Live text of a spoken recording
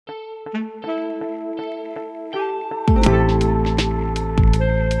Hey,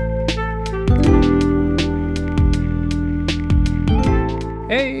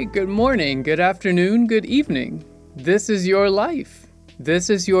 good morning, good afternoon, good evening. This is your life.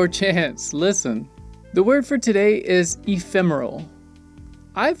 This is your chance. Listen. The word for today is ephemeral.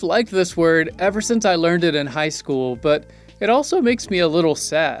 I've liked this word ever since I learned it in high school, but it also makes me a little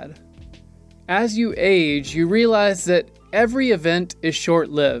sad. As you age, you realize that every event is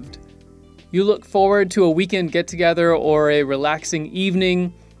short-lived. You look forward to a weekend get-together or a relaxing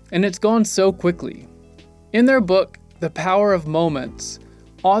evening, and it's gone so quickly. In their book, The Power of Moments,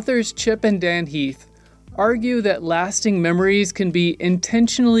 authors Chip and Dan Heath argue that lasting memories can be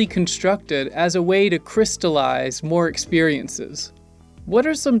intentionally constructed as a way to crystallize more experiences. What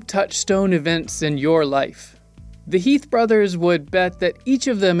are some touchstone events in your life? The Heath brothers would bet that each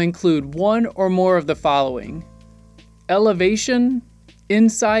of them include one or more of the following: elevation,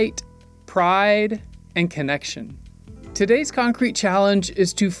 insight, pride, and connection. Today's concrete challenge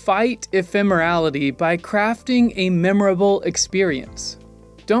is to fight ephemerality by crafting a memorable experience.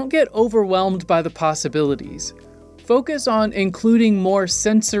 Don't get overwhelmed by the possibilities. Focus on including more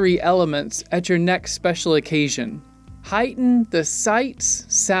sensory elements at your next special occasion. Heighten the sights,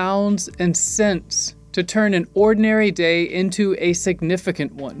 sounds, and scents to turn an ordinary day into a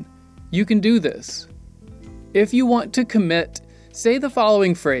significant one. You can do this. If you want to commit, say the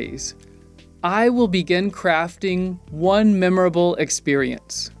following phrase: I will begin crafting one memorable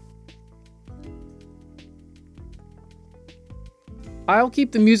experience. I'll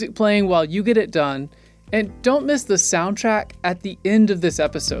keep the music playing while you get it done, and don't miss the soundtrack at the end of this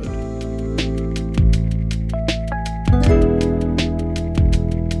episode.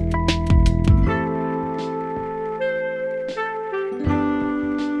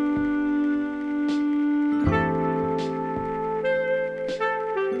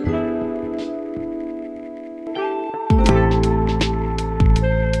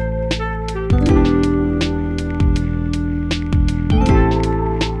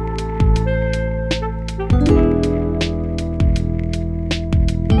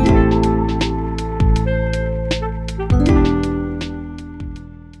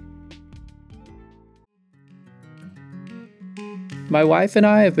 My wife and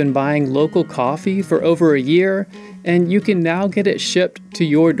I have been buying local coffee for over a year, and you can now get it shipped to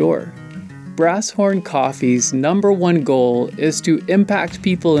your door. Brasshorn Coffee's #1 goal is to impact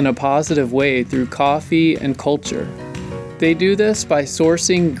people in a positive way through coffee and culture. They do this by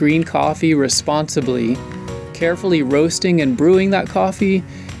sourcing green coffee responsibly, carefully roasting and brewing that coffee,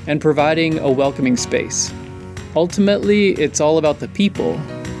 and providing a welcoming space. Ultimately, it's all about the people,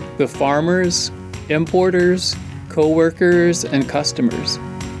 the farmers, importers, co-workers, and customers.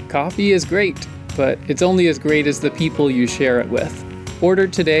 Coffee is great, but it's only as great as the people you share it with. Order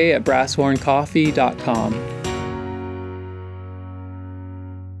today at brasshorncoffee.com.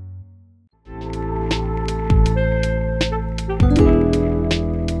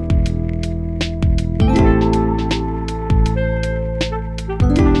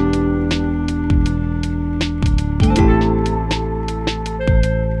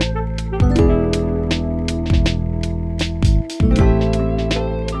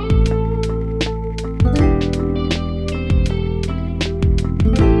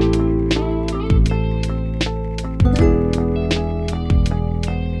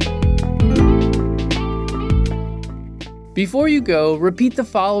 Before you go, repeat the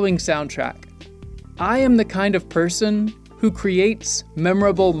following soundtrack. I am the kind of person who creates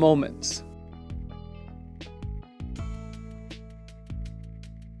memorable moments.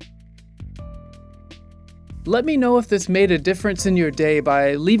 Let me know if this made a difference in your day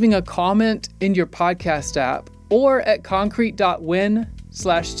by leaving a comment in your podcast app or at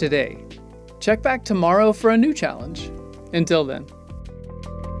concrete.win/today. Check back tomorrow for a new challenge. Until then.